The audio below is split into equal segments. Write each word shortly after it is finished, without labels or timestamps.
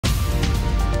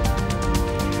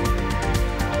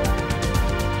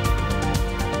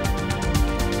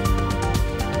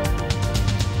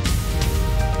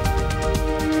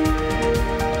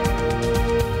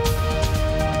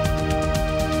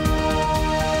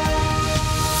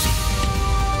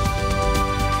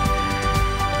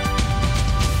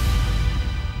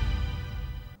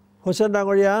হোসেন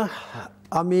ডাঙৰীয়া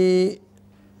আমি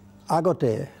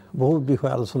আগতে বহুত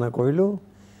বিষয় আলোচনা কৰিলোঁ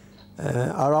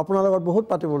আৰু আপোনাৰ লগত বহুত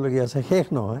পাতিবলগীয়া আছে শেষ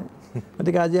নহয়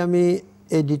গতিকে আজি আমি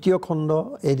এই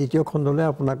দ্বিতীয় খণ্ডলৈ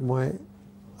আপোনাক মই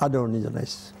আদৰণি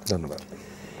জনাইছোঁ ধন্যবাদ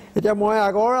এতিয়া মই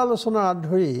আগৰ আলোচনাত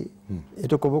ধৰি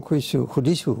এইটো ক'ব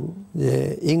সুধিছোঁ যে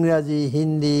ইংৰাজী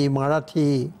হিন্দী মাৰাঠী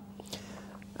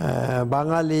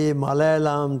বাঙালী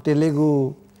মালায়ালাম তেলেগু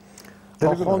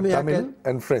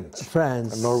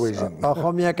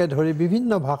অসমীয়াকে ধৰি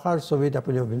বিভিন্ন ভাষাৰ ছবিত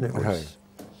আপুনি অভিনয় কৰিছে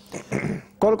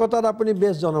কলকাতাত আপুনি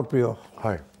বেছ জনপ্ৰিয়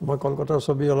হয় মই কলকাতাৰ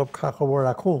ছবি অলপ খা খবৰ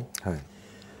ৰাখোঁ হয়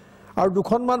আৰু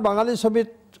দুখনমান বাঙালী ছবিত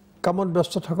কামত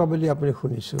ব্যস্ত থকা বুলি আপুনি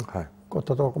শুনিছোঁ হয়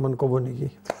কথাটো অকণমান ক'ব নেকি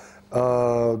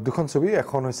দুখন ছবি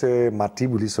এখন হৈছে মাটি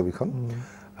বুলি ছবিখন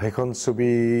সেইখন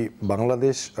ছবি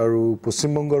বাংলাদেশ আৰু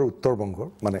পশ্চিমবংগৰ উত্তৰবংগৰ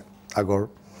মানে আগৰ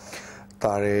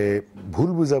তাৰে ভুল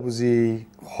বুজাবুজি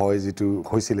হয় যিটো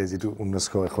হৈছিলে যিটো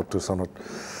 1971 চনত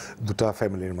দুটা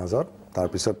ফেমিলিৰ মাজত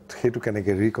তাৰপিছত সেইটো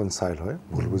কেনেকৈ ৰিকনচাইল হয়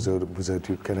ভুল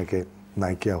বুজাবুজি কেনেকৈ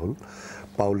নাইকিয়া হ'ল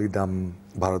পাউলি দাম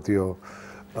ভাৰতীয়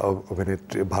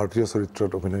অভিনেত্ৰী ভাৰতীয়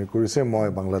চৰিত্ৰত অভিনয় কৰিছে মই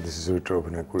বাংলাদেশী চৰিত্ৰত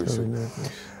অভিনয় কৰিছোঁ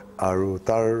আৰু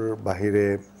তাৰ বাহিৰে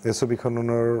এই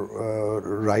ছবিখনৰ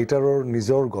ৰাইটাৰৰ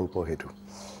নিজৰ গল্প সেইটো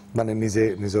মানে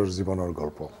নিজৰ জীৱনৰ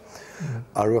গল্প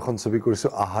আৰু এখন ছবি কৰিছোঁ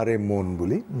আহাৰে মন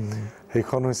বুলি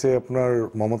সেইখন হৈছে আপোনাৰ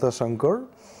মমতা শংকৰ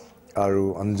আৰু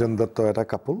অঞ্জন দত্ত এটা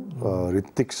কাপল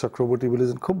ঋত্বিক চক্ৰৱৰ্তী বুলি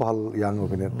এজন খুব ভাল য়াং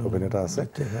অভিনেতা আছে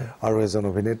আৰু এজন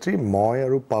অভিনেত্ৰী মই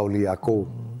আৰু পাউলি আকৌ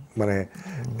মানে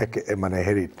মানে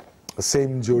হেৰিত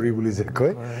ছেইম জৰি বুলি যে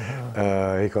কয়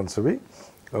সেইখন ছবি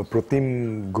প্ৰতিম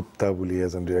গুপ্তা বুলি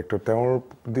এজন ডিৰেক্টৰ তেওঁৰ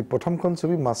প্ৰথমখন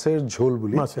ছবি মাছেৰ ঝোল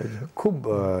বুলি খুব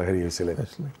হেৰি হৈছিলে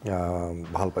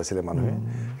ভাল পাইছিলে মানুহে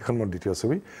এখন মোৰ দ্বিতীয়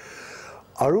ছবি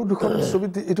আৰু দুখন ছবি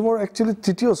এইটো মোৰ একচুৱেলি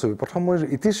তৃতীয় ছবি প্ৰথম মই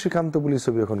ইতি শ্ৰীকান্ত বুলি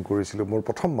ছবি এখন কৰিছিলোঁ মোৰ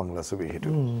প্ৰথম বাংলা ছবি সেইটো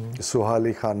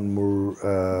সোহালি খান মোৰ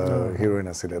হিৰইন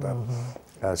আছিলে তাত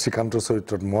শ্ৰীকান্তৰ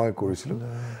চৰিত্ৰত মই কৰিছিলোঁ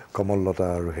কমললতা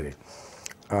আৰু হেৰি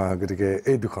গতিকে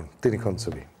এই তিনিখন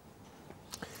ছবি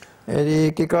হেৰি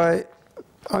কি কয়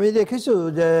আমি দেখিছোঁ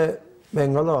যে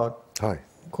বেংগলত হয়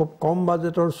খুব কম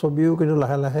বাজেটৰ ছবিও কিন্তু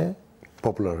লাহে লাহে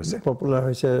পপুলাৰ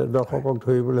হৈছে দৰ্শকক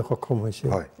ধৰিবলৈ সক্ষম হৈছে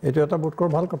এইটো এটা বোধকৰ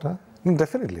ভাল কথা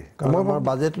ডেফিনেটলি আমাৰ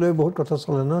বাজেট লৈ বহুত কথা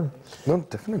চলে ন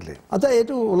ডেফিনেটলি আচ্ছা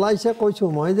এইটো ওলাইছে কৈছোঁ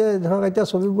মই যে ধৰক এতিয়া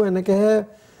ছবিবোৰ এনেকৈহে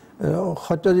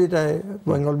সত্যজিৎ ৰায়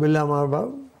বেংগল বুলিলে আমাৰ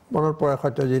মনত পৰে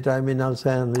সত্যজিৎ ৰায় মৃণাল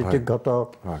সেন ঋত্বিক ঘটক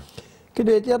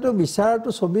কিন্তু এতিয়াতো বিচাৰটো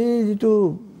ছবি যিটো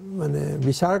মানে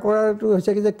বিচাৰ কৰাটো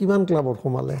হৈছে কি যে কিমান ক্লাবত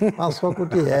সোমালে 500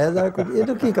 কোটি 1000 কোটি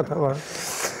এইটো কি কথা বাৰু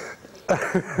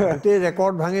গোটেই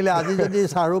ৰেকৰ্ড ভাঙিলে আজি যদি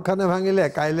শ্বাহৰুখ খানে ভাঙিলে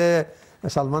কাইলৈ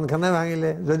সলমান খানে ভাঙিলে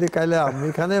যদি কাইলৈ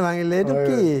আমিৰ খানে ভাঙিলে এইটো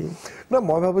কি না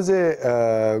মই ভাবোঁ যে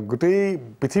গোটেই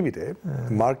পৃথিৱীতে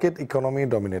মাৰ্কেট ইকনমি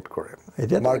ডমিনেট কৰে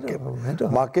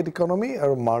মাৰ্কেট ইকনমি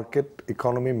আৰু মাৰ্কেট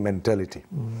ইকনমি মেণ্টেলিটি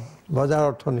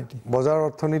বজাৰ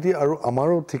অৰ্থনীতি আৰু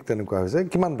আমাৰো ঠিক তেনেকুৱা হৈছে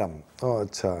কিমান দাম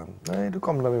আচ্ছা এইটো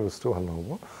কম দামী বস্তু ভাল নহ'ব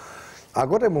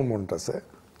আগতে মোৰ মনত আছে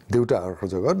দেউতাৰ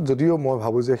সজগত যদিও মই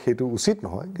ভাবোঁ যে সেইটো উচিত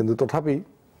নহয় কিন্তু তথাপি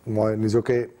মই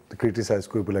নিজকে ক্ৰিটিচাইজ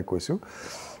কৰি পেলাই কৈছোঁ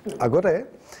আগতে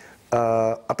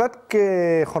আটাইতকৈ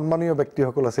সন্মানীয়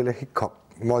ব্যক্তিসকল আছিলে শিক্ষক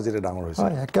মই যেতিয়া ডাঙৰ হৈছোঁ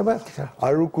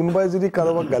আৰু কোনোবাই যদি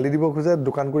কাৰোবাক গালি দিব খোজে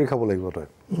দোকান কৰি খাব লাগিব তই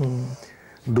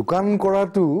দোকান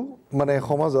কৰাটো মানে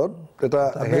সমাজত এটা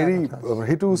হেৰি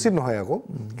সেইটো উচিত নহয় আকৌ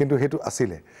কিন্তু সেইটো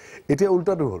আছিলে এতিয়া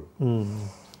উল্টাটো হ'ল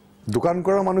দোকান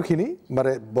কৰা মানুহখিনি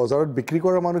মানে বজাৰত বিক্ৰী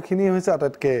কৰা মানুহখিনি হৈছে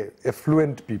আটাইতকৈ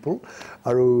এফ্লুৱেণ্ট পিপল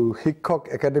আৰু শিক্ষক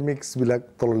একাডেমিক্সবিলাক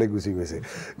তললৈ গুচি গৈছে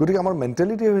গতিকে আমাৰ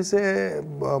মেণ্টেলিটি হৈছে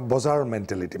বজাৰ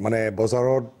মেণ্টেলিটি মানে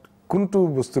বজাৰত কোনটো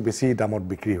বস্তু বেছি দামত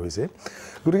বিক্ৰী হৈছে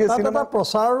গতিকে চিনেমা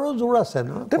প্ৰচাৰৰো জোৰ আছে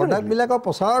ন প্ৰডাক্টবিলাকৰ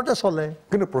প্ৰচাৰতে চলে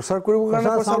কিন্তু প্ৰচাৰ কৰিবৰ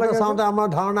কাৰণে চাওঁতে আমাৰ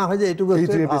ধাৰণা হয় যে এইটো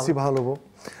বেছি ভাল হ'ব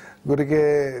গতিকে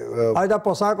আৰু এতিয়া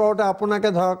প্ৰচাৰ কৰোঁতে আপোনাকে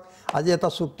ধৰক আজি এটা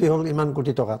চুক্তি হ'ল ইমান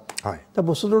কোটি টকাত হয় এতিয়া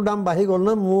বস্তুটোৰ দাম বাঢ়ি গ'ল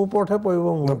নহয় মোৰ ওপৰতহে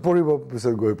পৰিব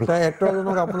পিছত গৈ পেলাই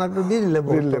এক্টৰজনক আপোনাকতো দি দিলে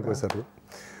পইচাটো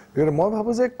গতিকে মই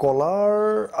ভাবোঁ যে কলাৰ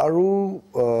আৰু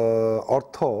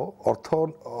অৰ্থ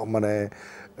মানে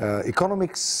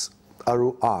ইকনমিক্স আৰু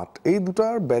আৰ্ট এই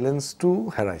দুটাৰ বেলেঞ্চটো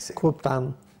হেৰাইছে খুব টান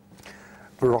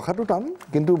ৰখাটো টান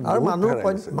কিন্তু আৰু মানুহ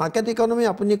মাৰ্কেট ইকনমি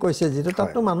আপুনি কৈছে যিটো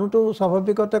তাততো মানুহটো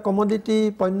স্বাভাৱিকতে কমডিটি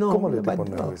পণ্য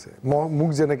হৈছে মোক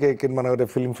যেনেকৈ কেইদিনমান আগতে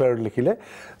ফিল্ম ফেয়াৰত লিখিলে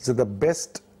যে the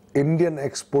best Indian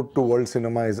export two world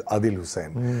cinema is Adil Hussain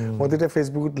মই তেতিয়া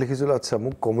ফেচবুকত লিখিছিলোঁ আচ্ছা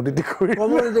মোক কমডিটি কৰি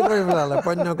পেলালে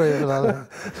পণ্য কৰি পেলালে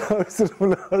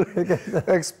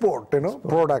এক্সপৰ্ট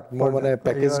প্ৰডাক্ট মই মানে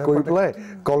পেকেজ কৰি পেলাই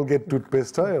কলগেট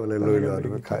টুথপেষ্ট হয় বোলে লৈ লোৱা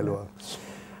তুমি খাই লোৱা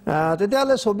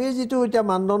তেতিয়াহ'লে ছবিৰ যিটো এতিয়া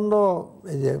মানদণ্ড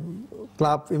এই যে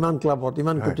ক্লাব ইমান ক্লাবত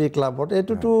ইমান কোটি ক্লাবত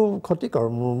এইটোতো ক্ষতিকৰ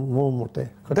মোৰ মতে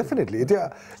ডেফিনেটলি এতিয়া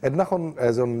এদিনাখন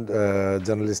এজন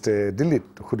জাৰ্নেলিষ্টে দিল্লীত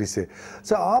সুধিছে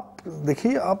যে আপ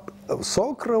দেখি আপ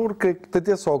 100 crore के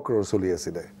তেতিয়া 100 crore চলি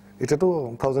আছিলে এটা তো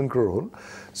 1000 crore হল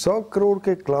 100 crore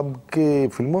के क्लब के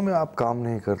फिल्मों में आप काम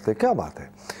नहीं करते क्या बात है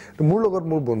तो मोर लगत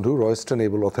मोर बंधु रॉयस्टन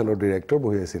एबल ओथेलो डायरेक्टर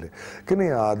बही आছিলে कि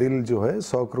नहीं आदिल जो है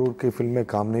 100 crore की फिल्म में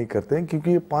काम नहीं करते हैं क्योंकि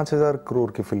ये 5000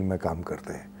 crore की फिल्म में काम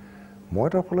करते हैं মই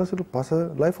এটা ফলাছিলো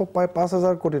 5000 লাইফ অফ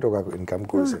 5000 কোটি টাকা ইনকাম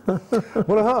কৰিছে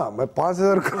বলে হ্যাঁ मैं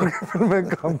 5000 करोड़ की फिल्म में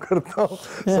काम करता हूं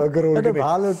 100 करोड़ এটা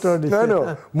ভাল উত্তৰ দিছে না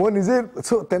মই নিজে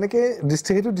তেনেকে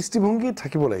দৃষ্টিভংগী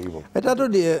থাকিব লাগিব এটাতো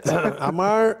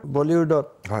আমাৰ বলিউডত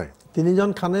হয় তিনিজন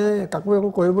খানে কাকো একো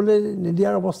কৰিবলৈ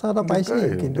নিদিয়াৰ অৱস্থা এটা পাইছে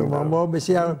কিন্তু মই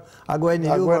বেছি আগুৱাই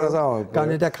নিদিওঁ কাৰণ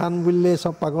এটা খান বুলিলে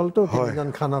সব পাগলটো তিনিজন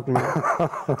খানক লৈ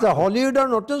হলিউডৰ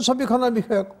নতুন ছবিখনৰ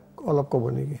বিষয়ে অলপ ক'ব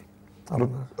নেকি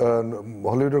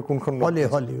হলিউডৰ কোনখন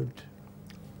হলিউড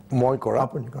মই কৰা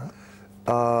আপুনি কৰা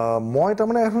মই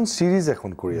তাৰমানে এখন সিৰিজ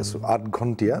এখন কৰি আছো 8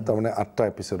 ঘণ্টিয়া তাৰমানে 8টা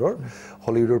এপিসোডৰ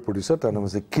হলিউডৰ প্ৰডিউচাৰ তাৰ নাম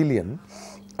আছে কিলিয়ান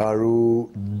আৰু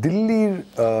দিল্লীৰ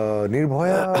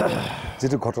নিৰ্ভয়া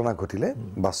যেটো ঘটনা ঘটিলে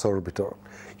বাছৰ ভিতৰত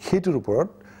হেতুৰ ওপৰত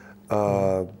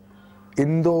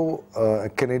ইণ্ডো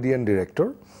কেনেডিয়ান ডাইৰেক্টৰ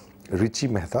ৰিচি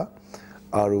মেহতা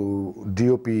আৰু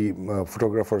ডিওপি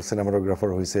ফটোগ্ৰাফাৰ সিনেমাটোগ্ৰাফাৰ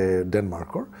হৈছে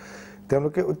ডেনমাৰ্কৰ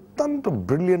তেওঁলোকে অত্যন্ত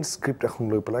ব্ৰিলিয়েন্ট স্ক্ৰিপ্ট এখন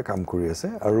লৈ পেলাই কাম কৰি আছে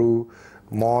আৰু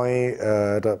মই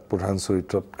এটা প্ৰধান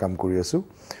চৰিত্ৰত কাম কৰি আছো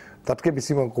তাতকে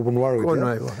বেছি মই ক'ব নোৱাৰো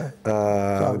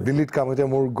দিল্লীত কাম এতিয়া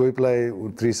মোৰ গৈ পেলাই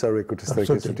 30 আৰু 31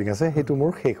 তাৰিখে শুটিং আছে হেতু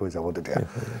মোৰ শেষ হৈ যাব তেতিয়া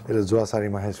এটা যোৱা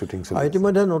 4 মাহে শুটিং চলি আছে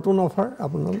ইতিমধ্যে নতুন অফাৰ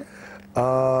আপোনালৈ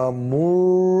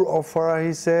মোৰ অফাৰ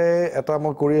আহিছে এটা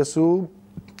মই কৰি আছো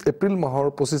এপ্ৰিল মাহৰ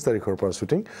 25 তাৰিখৰ পৰা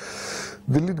শুটিং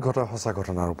দিল্লীত ঘটা সঁচা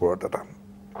ঘটনাৰ ওপৰত এটা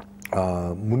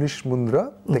মুনিশ মুন্দ্ৰা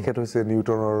তেখেত হৈছে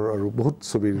নিউটনৰ আৰু বহুত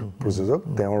ছবিৰ প্ৰযোজক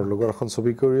তেওঁৰ লগত এখন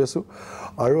ছবি কৰি আছো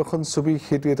আৰু এখন ছবি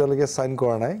হেতু এটালৈকে সাইন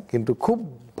কৰা নাই কিন্তু খুব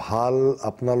ভাল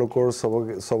আপোনালোকৰ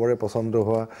সবৰে পছন্দ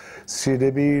হোৱা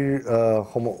শ্ৰীদেৱীৰ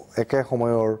একে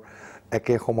সময়ৰ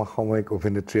একে সাময়িক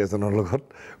অভিনেত্ৰী এজনৰ লগত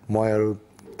মই আৰু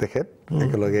তেখেত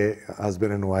একেলগে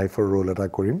হাজবেণ্ড এণ্ড ওয়াইফৰ ৰোল এটা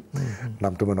কৰিম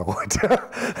নামটো মই নকওঁ এতিয়া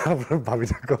আপোনাৰ ভাবি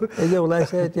থাকক এই যে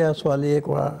ওলাইছে এতিয়া ছোৱালীয়ে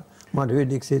কৰা মাধুৰী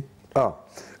দীক্ষিত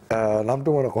নামটো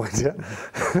মই নকওঁ এতিয়া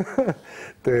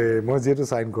তে মই যেটো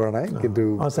সাইন কৰা নাই কিন্তু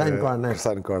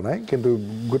সাইন কৰা নাই কিন্তু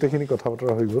গোটেইখিনি কথা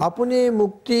বতৰা হৈ গ'ল আপুনি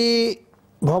মুক্তি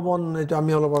ভৱন এটা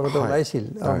আমি অলপ আগতে ওলাইছিল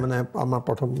মানে আমাৰ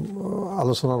প্ৰথম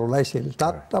আলোচনাত ওলাইছিল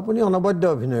তাত আপুনি অনবদ্য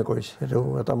অভিনয় কৰিছে এটো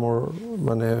এটা মোৰ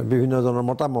মানে বিভিন্ন জনৰ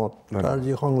মতামত তাৰ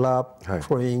যি সংলাপ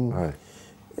ফ্ৰয়িং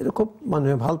এটো খুব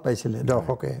মানুহে ভাল পাইছিলে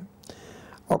দৰ্শকে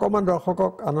অকমান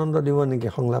দৰ্শকক আনন্দ দিব নেকি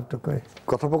সংলাপটো কয়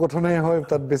কথোপকথনে হয়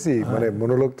তাত বেছি মানে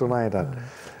মনোলগ তো নাই তাত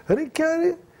अरे क्या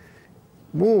रे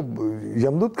वो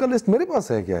यमदूत का लिस्ट मेरे पास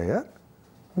है क्या यार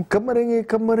कब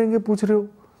मरेंगे पूछ रहे हो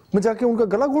मैं जाके उनका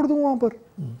गला घोड़ दूं वहां पर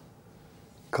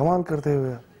कमाल करते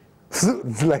हुए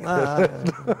like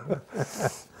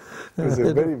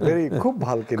very very খুব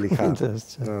ভালকে লিখা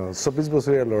 24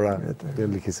 বছৰীয়া ল'ৰা তেওঁ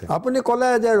লিখিছে আপুনি ক'লে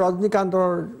যে ৰজনীকান্তৰ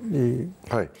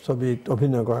হয় ছবিত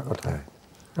অভিনয় কৰাৰ কথা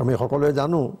আমি সকলোৱে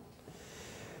জানো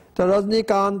তো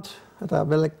ৰজনীকান্ত এটা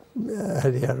বেলেগ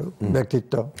হেৰি আৰু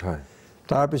ব্যক্তিত্ব হয়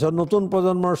তাৰ পিছত নতুন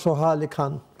প্ৰজন্মৰ সোহা আলী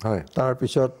খান হয় তাৰ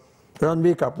পিছত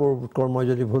ৰণবীৰ কাপুৰ মই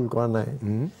যদি ভুল কৰা নাই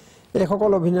এই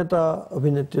সকল অভিনেতা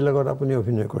অভিনেত্ৰীৰ লগত আপুনি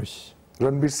অভিনয় কৰিছে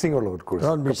ৰণবীৰ সিংৰ লগত কৰিছে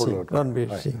ৰণবীৰ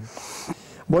সিং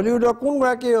বলিউডৰ কোন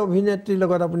গৰাকী অভিনেত্ৰীৰ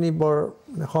লগত আপুনি বৰ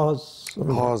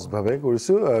সহজ ভাৱে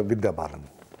কৰিছো বিদ্যা বালন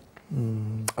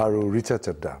আৰু ৰিচা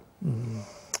চড্ডা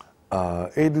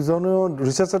এই দুজনৰ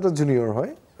ৰিচা চড্ডা জুনিয়ৰ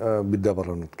হয় বিদ্যা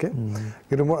বালনতকে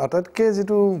কিন্তু মোৰ আটাইতকৈ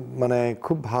যেটো মানে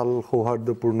খুব ভাল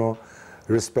সৌহাৰ্দ্যপূৰ্ণ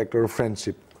ৰেসপেক্ট আৰু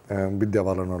ফ্ৰেণ্ডশিপ বিদ্যা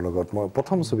বালনৰ লগত মই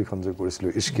প্ৰথম ছবিখন যে কৰিছিলো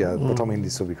ইশকিয়া প্ৰথম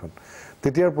হিন্দী ছবিখন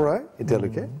তেতিয়াৰ পৰা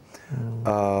এতিয়ালৈকে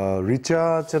ৰিচা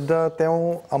চড্ডা তেওঁ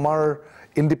আমাৰ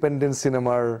ইন্ডিপেন্ডেন্ট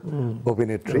সিনেমাৰ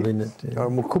অভিনেত্ৰী আৰু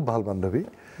মোৰ খুব ভাল বান্ধৱী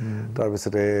তাৰ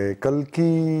পিছতে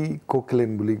কলকি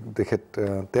কোকলেন বুলি দেখেত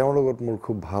তেওঁৰ লগত মোৰ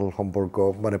খুব ভাল সম্পৰ্ক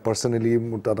মানে পাৰ্সোনালি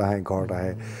মোৰ তাত আহে ঘৰত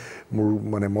আহে মোৰ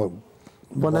মানে মই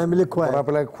বনাই মিলি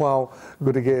খুৱাও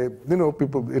গতিকে you know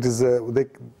people it is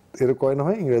এটো কয়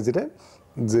নহয় ইংৰাজীতে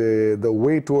যে the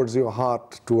way towards your heart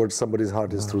towards somebody's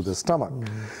heart is through the stomach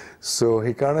so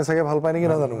he কাৰণে চাগে ভাল পায় নেকি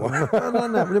নাজানো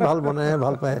না আপুনি ভাল বনাই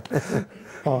ভাল পায়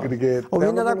গতিকে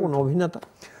অভিনেতা কোন অভিনেতা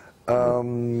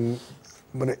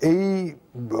মানে এই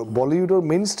বলিউডৰ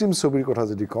মেইনষ্ট্ৰীম ছবিৰ কথা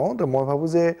যদি কওঁ তো মই ভাবো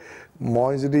যে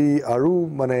মই যদি আৰু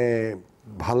মানে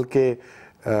ভালকে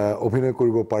অভিনয়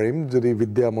কৰিব পাৰিম যদি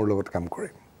বিদ্যা মোৰ লগত কাম কৰে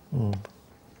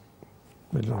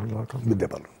বিদ্যা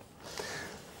বালন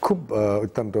খুব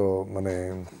অত্যন্ত মানে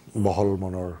বহল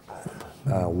মনৰ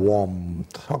warm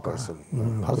person.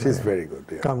 She's very good.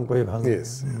 কাম কৰি ভাল Yes.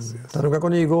 তেনেকুৱা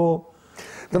কোনো ইগো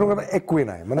তেনেকুৱা একোৱেই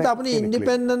নাই মানে আপুনি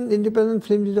ইণ্ডিপেণ্ডেণ্ট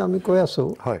ফিল্ম যিটো আমি কৈ আছোঁ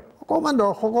অকণমান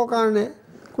দৰ্শকৰ কাৰণে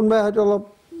কোনোবাই হয়তো অলপ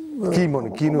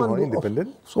কিনো হয়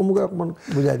ইণ্ডিপেণ্ডেণ্ট চমুকৈ অকণমান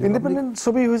বুজাই দিম ইণ্ডিপেণ্ডেণ্ট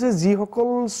ছবি হৈছে যিসকল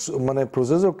মানে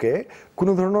প্ৰযোজকে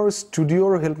কোনো ধৰণৰ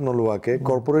ষ্টুডিঅ'ৰ হেল্প নলোৱাকৈ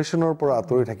কৰ্পৰেশ্যনৰ পৰা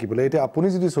আঁতৰি থাকিবলৈ এতিয়া আপুনি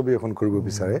যদি ছবি এখন কৰিব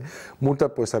বিচাৰে মোৰ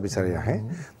তাত পইচা বিচাৰি আহে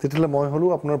তেতিয়াহ'লে মই হ'লো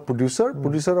আপোনাৰ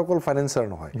প্ৰডিউচাৰ অকল ফাইনেন্সাৰ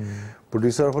নহয়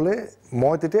প্ৰডিউচাৰ হ'লে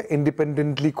মই তেতিয়া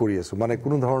ইণ্ডিপেণ্ডেণ্টলি কৰি আছোঁ মানে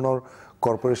কোনো ধৰণৰ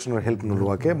কৰ্পৰেশ্যনৰ হেল্প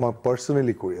নোলোৱাকৈ মই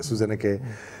পাৰ্চনেলি কৰি আছোঁ যেনেকৈ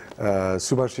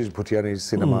সুভাষিষ ভুটিয়ানীৰ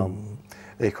চিনেমা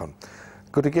এইখন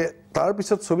গতিকে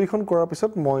তাৰপিছত ছবিখন কৰাৰ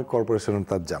পিছত মই কৰ্পৰেশ্যনৰ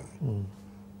তাত যাম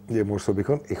যে মোৰ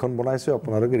ছবিখন এইখন বনাইছোঁ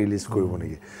আপোনালোকে ৰিলিজ কৰিব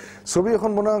নেকি ছবি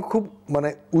এখন বনোৱা খুব মানে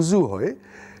উজু হয়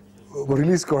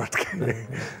ৰিলিজ কৰাতকৈ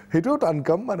সেইটোও টান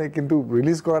কাম মানে কিন্তু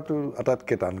ৰিলিজ কৰাটো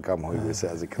আটাইতকৈ টান কাম হৈ গৈছে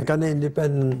আজিকালি সেইকাৰণে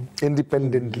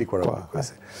ইণ্ডিপেণ্ডেণ্টলি কৰা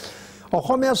হৈছে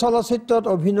অসমীয়া চলচ্চিত্ৰত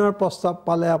অভিনয়ৰ প্ৰস্তাৱ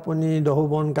পালে আপুনি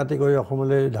দহুবন কাটি কৰি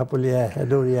অসমলৈ ঢাপলিয়াই আহে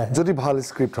দৌৰি আহে যদি ভাল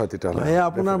স্ক্ৰিপ্ট হয় তেতিয়াহ'লে এয়া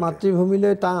আপোনাৰ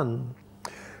মাতৃভূমিলৈ টান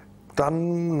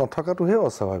নথকাটোহে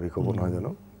অস্বাভাৱিক হ'ব নহয়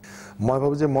জানো মই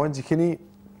ভাবোঁ যে মই যিখিনি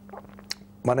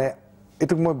মানে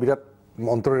এইটোক মই বিৰাট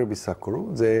অন্তৰেৰে বিশ্বাস কৰোঁ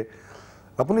যে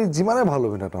আপুনি যিমানে ভাল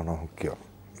অভিনেতা নহওক কিয়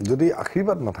যদি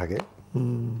আশীৰ্বাদ নাথাকে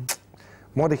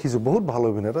মই দেখিছোঁ বহুত ভাল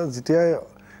অভিনেতা যেতিয়াই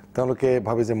তেওঁলোকে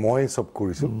ভাবে যে মই চব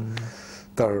কৰিছোঁ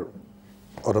তাৰ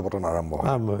অধপতন আৰম্ভ হয়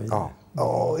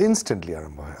ইনষ্টেণ্টলি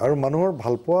আৰম্ভ হয় আৰু মানুহৰ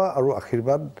ভালপোৱা আৰু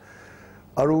আশীৰ্বাদ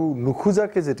আৰু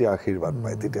নোখোজাকৈ যেতিয়া আশীৰ্বাদ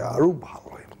পায় তেতিয়া আৰু ভাল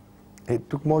হয়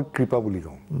সেইটোক মই কৃপা বুলি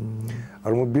কওঁ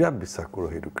আৰু মই বিৰাট বিশ্বাস কৰোঁ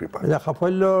সেইটো কৃপা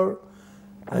সাফল্যৰ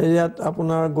ইয়াত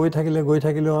আপোনাৰ গৈ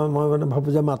থাকিলেও মই মানে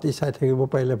ভাবোঁ যে মাটি চাই থাকিব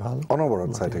পাৰিলে ভাল অনবৰত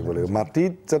চাই থাকিব লাগিব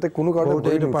মাটিত যাতে কোনো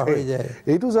কাৰণে পাহৰি যায়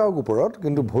এইটো যাওক ওপৰত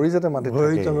কিন্তু ভৰি যাতে মাটিত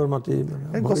মাটি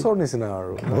গছৰ নিচিনা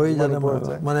আৰু ভৰি যাতে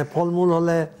মানে ফল মূল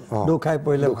হ'লে দৌ খাই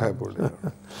পৰিলে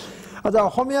আচ্ছা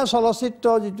অসমীয়া চলচ্চিত্ৰ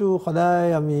যিটো সদায়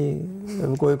আমি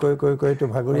কৈ এইটো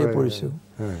ভাগৰিয়ে পৰিছোঁ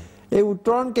এই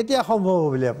উত্তৰণ কেতিয়া সম্ভৱ হ'ব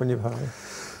বুলি আপুনি ভাবে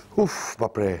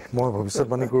বাপৰে মই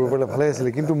ভৱিষ্যতবাণী কৰিব পাৰিলে ভালে আছিলে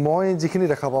কিন্তু মই যিখিনি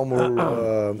দেখা পাওঁ মোৰ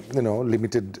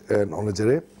লিমিটেড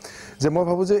নলেজেৰে যে মই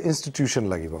ভাবোঁ যে ইনষ্টিটিউশ্যন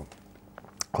লাগিব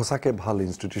সঁচাকৈ ভাল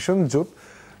ইনষ্টিটিউশ্যন য'ত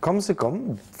কমচে কম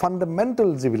ফাণ্ডামেণ্টেল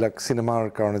যিবিলাক চিনেমাৰ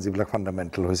কাৰণে যিবিলাক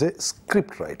ফাণ্ডামেণ্টেল হৈছে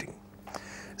স্ক্ৰিপ্ট ৰাইটিং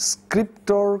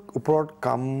স্ক্ৰিপ্টৰ ওপৰত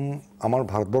কাম আমাৰ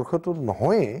ভাৰতবৰ্ষতো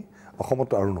নহয়েই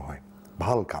অসমতো আৰু নহয়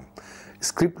ভাল কাম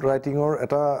স্ক্ৰিপ্ট ৰাইটিঙৰ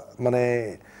এটা মানে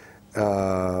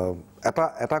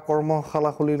এটা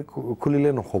কৰ্মশালা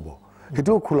খুলিলে নহ'ব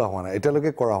সেইটোও খোলা হোৱা নাই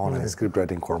এতিয়ালৈকে কৰা হোৱা নাই স্ক্ৰিপ্ট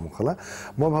ৰাইটিং কৰ্মশালা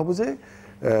মই ভাবোঁ যে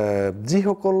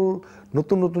যিসকল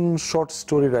নতুন শ্বৰ্ট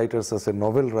ষ্টৰী ৰাইটাৰ্ছ আছে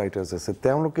নভেল ৰাইটাৰ্ছ আছে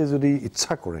তেওঁলোকে যদি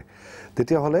ইচ্ছা কৰে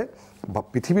তেতিয়াহ'লে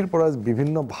পৃথিৱীৰ পৰা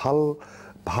বিভিন্ন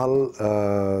ভাল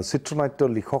চিত্ৰনাট্য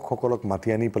লিখকসকলক মাতি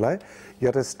আনি পেলাই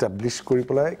ইয়াতে এষ্টাব্লিছ কৰি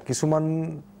পেলাই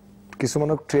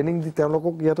কিছুমানক ট্ৰেইনিং দি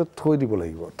তেওঁলোকক ইয়াতে থৈ দিব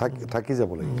লাগিব থাকি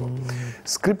যাব লাগিব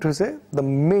স্ক্ৰিপ্ট হৈছে দ্য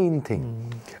মেইন থিং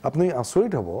আপুনি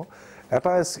আচৰিত হ'ব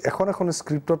এখন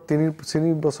স্ক্ৰিপ্টত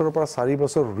 3 বছৰৰ পৰা 4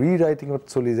 বছৰ ৰিৰাইটিঙত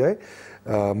চলি যায়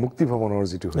মুক্তি ভৱনৰ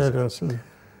যিটো হৈছে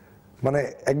মানে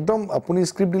একদম আপুনি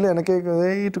স্ক্ৰিপ্ট দিলে এনেকৈ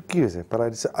এইটো কি হৈছে পেলাই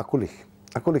দিছে আকলিশ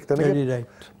তেনেকৈ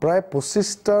প্ৰায়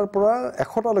 25টাৰ পৰা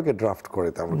 100টালৈকে ড্ৰাফ্ট কৰে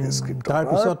তেওঁলোকে স্ক্ৰিপ্ট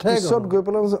তাৰপিছত গৈ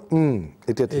পেলাই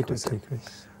এতিয়া ঠিক হৈছে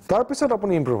তাৰপিছত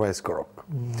আপুনি ইম্প্ৰভাইজ কৰক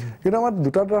কিন্তু আমাৰ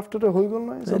 2টা ড্ৰাফ্টতে হৈ গ'ল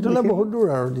নহয় এইটোলৈ বহুত দূৰ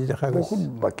আৰু বহুত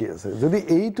বাকী আছে যদি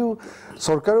এইটো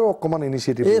চৰকাৰেও অকণমান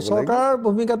ইনিচিয়েটিভ চৰকাৰৰ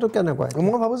ভূমিকাটো কেনেকুৱা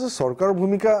মই ভাবোঁ যে চৰকাৰৰ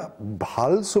ভূমিকা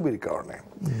ভাল ছবিৰ কাৰণে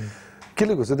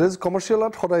কেলৈ কৈছে কমাৰ্চিয়েল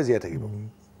আৰ্ট সদায় জীয়াই থাকিব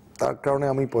তাৰ কাৰণে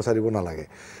আমি পইচা দিব নালাগে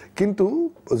কিন্তু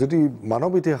যদি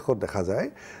মানৱ ইতিহাসত দেখা যায়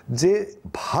যে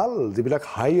ভাল যিবিলাক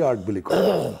হাই আৰ্ট বুলি কয়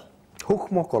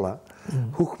সূক্ষ্ম কলা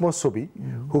সূক্ষ্ম ছবি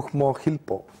সূক্ষ্ম শিল্প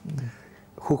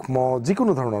সূক্ষ্ম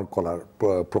যিকোনো ধৰণৰ কলাৰ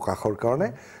প্ৰকাশৰ কাৰণে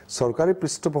চৰকাৰী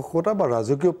পৃষ্ঠপোষকতা বা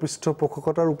ৰাজকীয়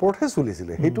পৃষ্ঠপোষকতাৰ ওপৰতহে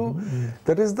চলিছিলে সেইটো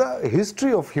that is the history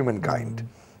of human kind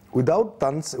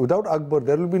without Akbar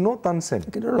দেৰ উইল বি ন' তানসেন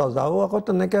কিন্তু ৰজাও আকৌ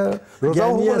তেনেকৈ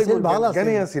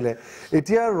জ্ঞানী আছিলে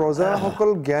এতিয়া ৰজাসকল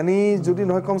জ্ঞানী যদি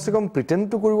নহয় কমচে কম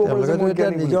প্ৰিটেণ্ডটো কৰিব পাৰে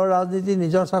নিজৰ ৰাজনীতি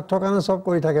নিজৰ স্বাৰ্থৰ কাৰণে চব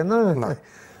কৰি থাকে নহয়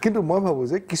কিন্তু মই ভাবোঁ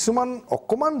যে কিছুমান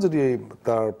অকণমান যদি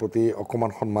তাৰ প্ৰতি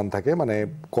অকণমান সন্মান থাকে মানে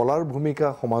কলাৰ ভূমিকা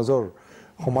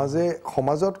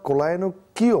সমাজত কলায়েনো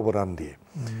কি অৱদান দিয়ে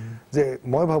যে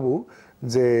মই ভাবোঁ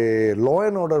যে ল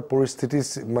এণ্ড অৰ্ডাৰ পৰিস্থিতি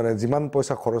মানে যিমান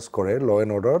পইচা খৰচ কৰে ল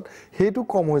এণ্ড অৰ্ডাৰত সেইটো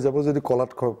কম হৈ যাব যদি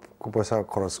কলাত পইচা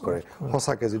খৰচ কৰে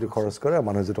সঁচাকৈ যদি খৰচ কৰে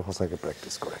মানুহে যদি সঁচাকৈ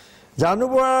প্ৰেক্টিচ কৰে জানু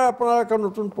বৰুৱাৰ আপোনাৰ এটা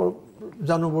নতুন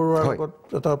জানু বৰুৱাৰ লগত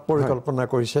এটা পৰিকল্পনা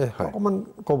কৰিছে অকণমান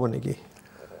ক'ব নেকি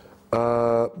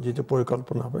যিটো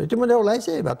পৰিকল্পনা ইতিমধ্যে ওলাইছে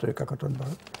এই বাতৰি কাকতত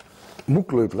বাৰু মোক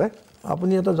লৈ পেলাই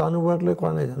আপুনি এটা জানুৱাৰীক লৈ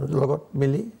কৰা নাই জানো লগত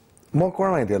মিলি মই কৰা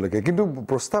নাই এতিয়ালৈকে কিন্তু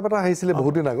প্ৰস্তাৱ এটা আহিছিলে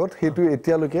বহুত দিন আগত সেইটো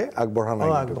এতিয়ালৈকে আগবঢ়া নাই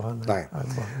নাই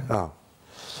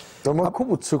তো মই খুব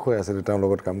উৎসুক হৈ আছিলোঁ তেওঁৰ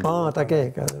লগত কাম তাকে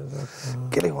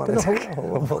কেলে হোৱা নাই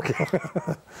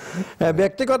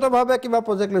ব্যক্তিগতভাৱে কিবা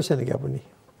প্ৰজেক্ট লৈছে নেকি আপুনি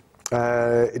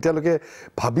এতিয়ালৈকে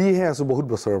ভাবিহে আছোঁ বহুত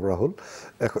বছৰৰ পৰা হ'ল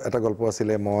এটা গল্প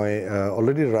আছিলে মই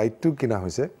অলৰেডি ৰাইটটো কিনা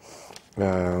হৈছে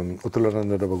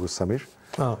উতুলানন্দ গোস্বামীৰ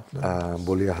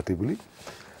বলিয়া হাতী বুলি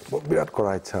বিৰাট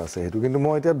কৰা ইচ্ছা আছে সেইটো কিন্তু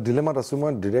মই এতিয়া ডিলেমাত আছোঁ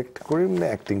মই ডিৰেক্ট কৰিম নে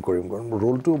এক্টিং কৰিম কাৰণ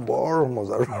ৰোলটো বৰ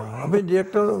মজাৰ আপুনি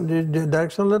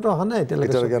ডাইৰেকশ্যনলৈতো অহা নাই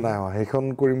এতিয়ালৈকে নাই অহা সেইখন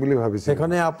কৰিম বুলি ভাবিছোঁ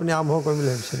সেইখনে আপুনি আৰম্ভ কৰিম বুলি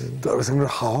ভাবিছে তাৰপিছত কিন্তু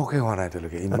সাহসে হোৱা নাই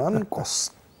এতিয়ালৈকে ইমান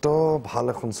কষ্ট ভাল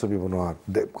এখন ছবি বনোৱা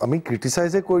আমি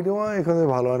ক্ৰিটিচাইজে কৰি দিওঁ এইখন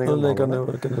ভাল হোৱা নাই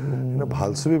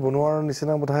ভাল ছবি বনোৱাৰ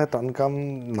নিচিনা বোধহয় টান কাম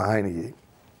নাই নেকি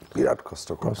বিৰাট কষ্ট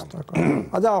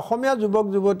আচ্ছা অসমীয়া যুৱক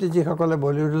যুৱতী যিসকলে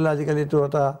বলিউডলৈ আজিকালিতো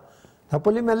এটা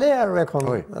ঢাপলি মেলে আৰু এখন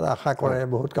আশা কৰে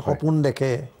বহুত সপোন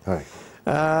দেখে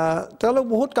তেওঁলোক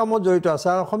বহুত কামত জড়িত আছে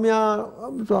আৰু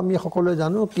অসমীয়াটো আমি সকলোৱে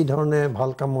জানো কি ধৰণে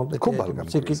ভাল কামত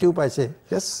স্বীকৃতিও পাইছে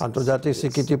আন্তৰ্জাতিক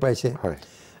স্বীকৃতি পাইছে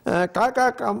কাৰ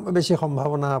কাম বেছি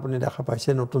সম্ভাৱনা আপুনি দেখা পাইছে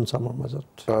নতুন চামৰ মাজত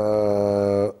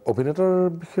অভিনেতাৰ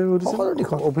বিষয়ে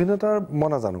অভিনেতাৰ মই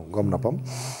নাজানো গম নাপাম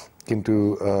কিন্তু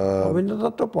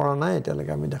অভিনেতাতো পৰা নাই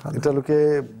এতিয়ালৈকে আমি দেখা এতিয়ালৈকে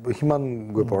সিমান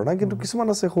গৈ পৰা নাই কিন্তু কিছুমান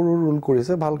আছে সৰু ৰোল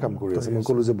কৰিছে ভাল কাম কৰি আছে মই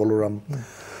ক'লোঁ যে বলোৰাম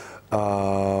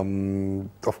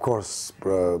অফক'ৰ্ছ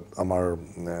আমাৰ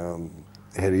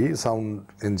হেৰি চাউণ্ড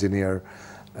ইঞ্জিনিয়াৰ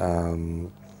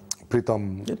প্ৰীতম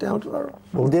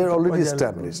দে আৰ অলৰেডি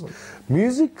এষ্টাব্লিছড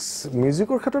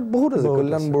মিউজিকৰ ক্ষেত্ৰত বহুত আছে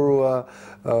কল্যাণ বৰুৱা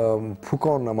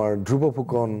ফুকন আমাৰ ধ্ৰুৱ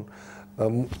ফুকন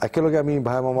একেলগে আমি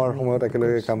ভাই মামাৰ সময়ত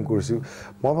একেলগে কাম কৰিছোঁ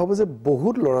মই ভাবোঁ যে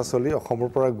বহুত ল'ৰা ছোৱালী অসমৰ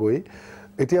পৰা গৈ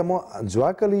এতিয়া মই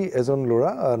যোৱাকালি এজন ল'ৰা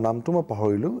নামটো মই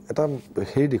পাহৰিলোঁ এটা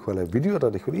হেৰি দেখুৱালে ভিডিঅ' এটা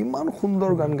দেখুৱালে ইমান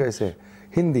সুন্দৰ গান গাইছে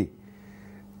হিন্দী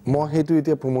মই সেইটো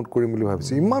এতিয়া প্ৰমোট কৰিম বুলি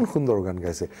ভাবিছোঁ ইমান সুন্দৰ গান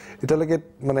গাইছে এতিয়ালৈকে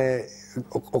মানে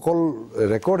অকল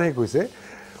ৰেকৰ্ডহে কৈছে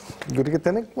গতিকে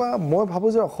তেনেকুৱা মই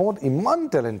ভাবোঁ যে অসমত ইমান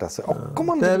টেলেণ্ট আছে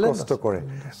অকণমান কষ্ট কৰে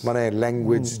মানে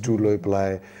লেংগুৱেজটো লৈ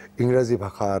পেলাই ইংৰাজী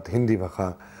ভাষাত হিন্দী ভাষা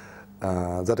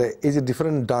যাতে এই যে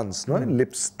ডিফাৰেণ্ট ডান্স নহয়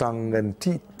লিপছ টাং and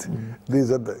teeth these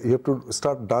are U have to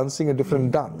start dancing A different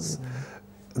dance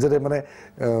যাতে মানে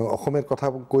অসমীয়াত কথা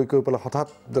কৈ পেলাই হঠাৎ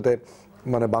যাতে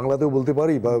মানে বাংলাতেও বলতে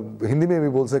পারি বা हिंदी में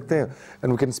भी बोल सकते हैं and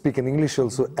we can speak in English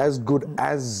also as good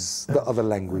as the other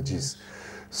languages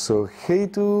so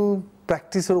সেইটো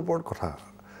প্ৰেক্টিছৰ ওপৰত কথা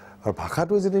আৰু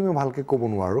ভাষাটো যদি আমি ভালকৈ ক'ব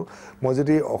নোৱাৰোঁ মই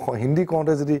যদি হিন্দী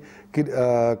কওঁতে যদি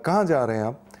कहाँ जा रहे हैं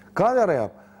आप कहाँ जा रहे हैं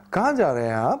आप कहाँ जा रहे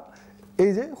हैं आप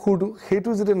এই যে সুৰটো সেইটো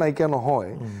যদি নাইকিয়া নহয়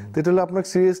তেতিয়াহ'লে আপোনাক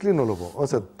চিৰিয়াছলি নল'ব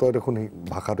আচ্ছা তই দেখোন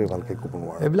ভাষাটোৱে ভালকৈ ক'ব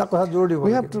নোৱাৰো এইবিলাক কথা জোৰ দিব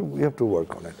we have to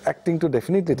work on it এক্টিংটো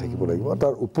definitely থাকিব লাগিব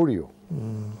তাৰ উপৰিও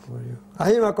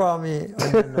আহিম আকৌ আমি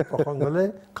প্ৰসংগলৈ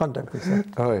কণ্টেক্ট কৰিছোঁ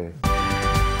হয়